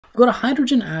we've got a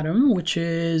hydrogen atom which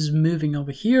is moving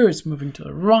over here, it's moving to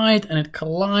the right, and it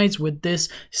collides with this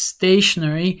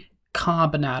stationary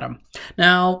carbon atom.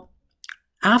 Now,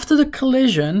 after the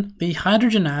collision, the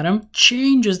hydrogen atom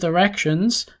changes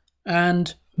directions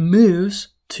and moves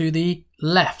to the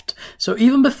left. So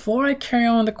even before I carry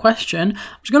on the question, I'm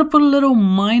just going to put a little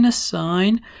minus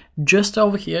sign just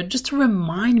over here, just to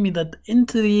remind me that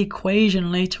into the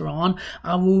equation later on,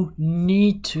 I will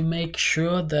need to make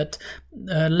sure that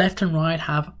left and right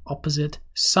have opposite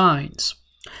signs.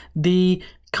 The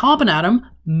carbon atom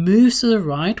moves to the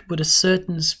right with a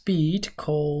certain speed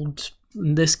called,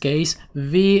 in this case,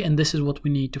 v, and this is what we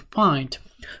need to find.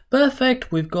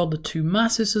 Perfect, we've got the two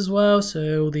masses as well,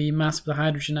 so the mass of the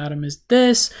hydrogen atom is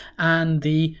this, and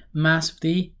the mass of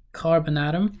the carbon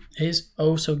atom is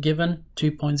also given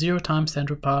 2.0 times 10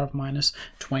 to the power of minus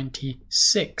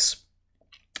 26.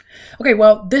 Okay,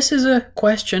 well, this is a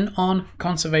question on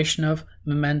conservation of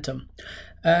momentum.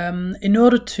 In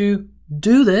order to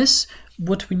do this,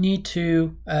 what we need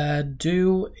to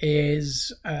do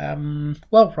is,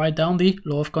 well, write down the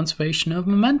law of conservation of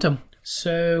momentum.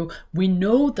 So we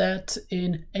know that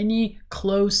in any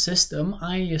closed system,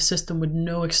 i.e. a system with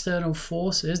no external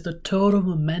forces, the total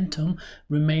momentum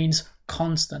remains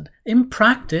constant. In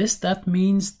practice, that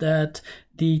means that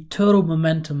the total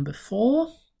momentum before,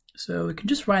 so we can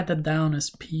just write that down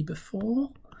as P before.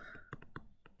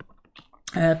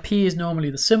 P is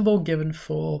normally the symbol given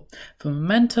for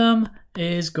momentum,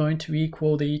 is going to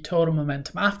equal the total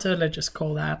momentum after. Let's just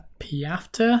call that P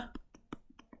after.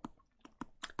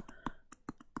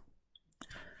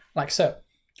 Like so.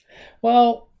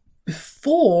 Well,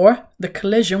 before the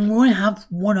collision, we only have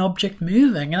one object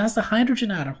moving, and that's the hydrogen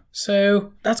atom.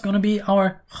 So that's going to be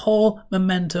our whole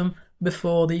momentum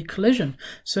before the collision.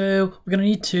 So we're going to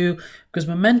need to, because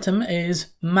momentum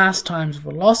is mass times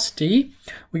velocity,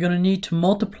 we're going to need to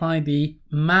multiply the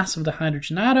mass of the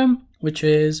hydrogen atom, which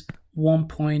is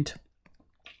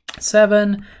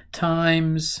 1.7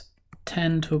 times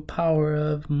 10 to the power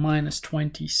of minus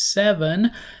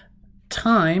 27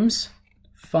 times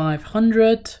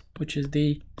 500, which is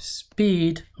the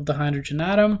speed of the hydrogen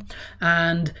atom,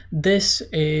 and this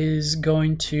is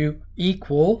going to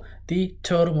equal the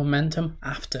total momentum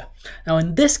after. Now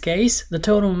in this case, the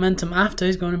total momentum after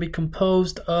is going to be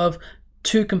composed of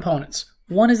two components.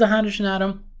 One is the hydrogen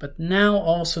atom, but now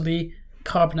also the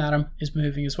carbon atom is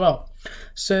moving as well.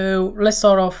 So let's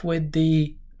start off with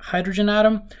the hydrogen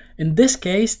atom. In this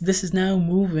case, this is now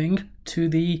moving to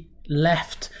the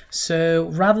left. So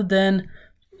rather than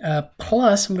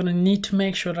plus, I'm going to need to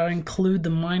make sure that I include the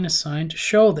minus sign to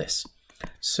show this.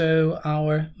 So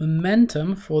our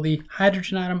momentum for the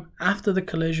hydrogen atom after the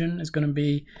collision is going to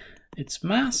be its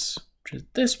mass, which is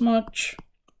this much,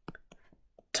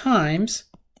 times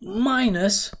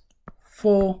minus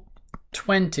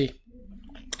 420.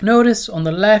 Notice on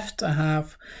the left I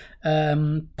have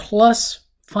plus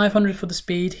 500 for the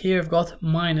speed. Here I've got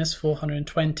minus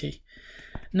 420.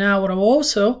 Now what I'm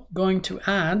also going to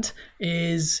add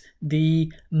is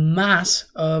the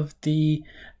mass of the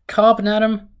carbon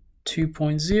atom,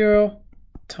 2.0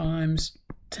 times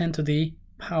 10 to the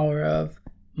power of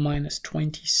minus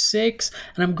 26,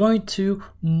 and I'm going to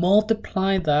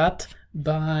multiply that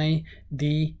by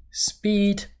the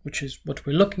speed, which is what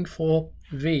we're looking for,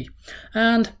 v.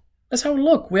 And let's have a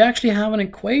look. We actually have an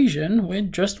equation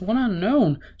with just one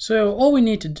unknown, so all we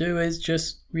need to do is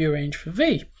just rearrange for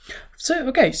v. So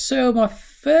okay, so my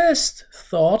first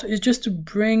thought is just to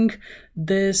bring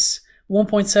this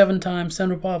 1.7 times 10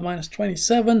 to the power of minus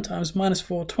 27 times minus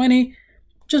 420,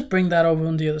 just bring that over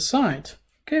on the other side.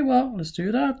 Okay, well, let's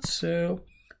do that. So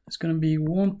it's going to be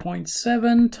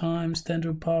 1.7 times 10 to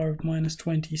the power of minus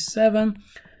 27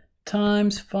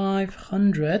 times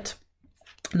 500.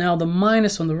 Now the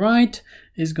minus on the right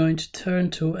is going to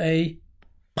turn to a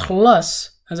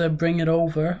plus as I bring it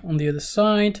over on the other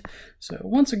side. So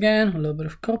once again, a little bit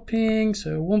of copying.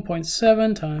 So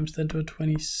 1.7 times 10 to the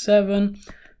 27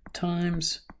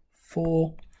 times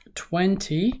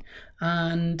 420,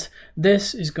 and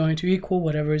this is going to equal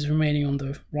whatever is remaining on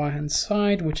the right hand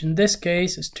side, which in this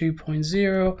case is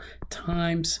 2.0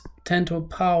 times 10 to the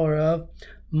power of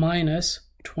minus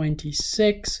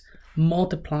 26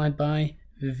 multiplied by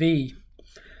v.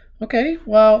 Okay,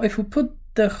 well, if we put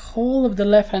the whole of the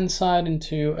left hand side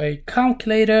into a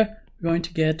calculator, we're going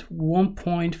to get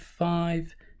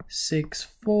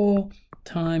 1.564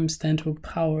 times 10 to the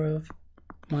power of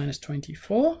minus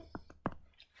 24,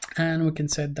 and we can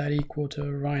set that equal to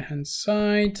the right hand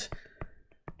side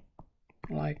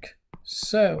like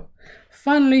so.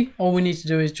 Finally, all we need to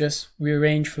do is just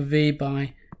rearrange for v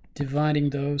by dividing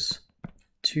those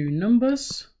two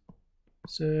numbers.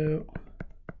 So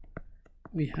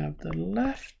we have the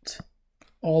left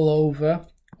all over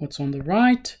what's on the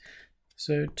right.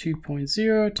 So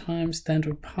 2.0 times 10 to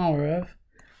the power of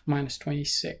minus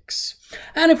 26.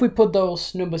 And if we put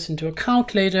those numbers into a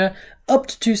calculator, up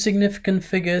to 2 significant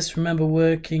figures, remember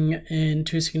working in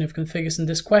 2 significant figures in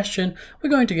this question, we're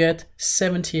going to get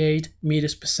 78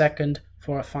 meters per second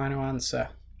for our final answer.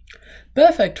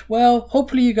 Perfect. Well,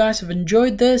 hopefully you guys have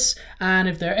enjoyed this, and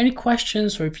if there are any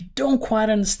questions or if you don't quite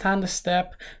understand the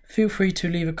step, feel free to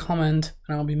leave a comment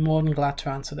and I'll be more than glad to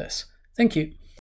answer this. Thank you.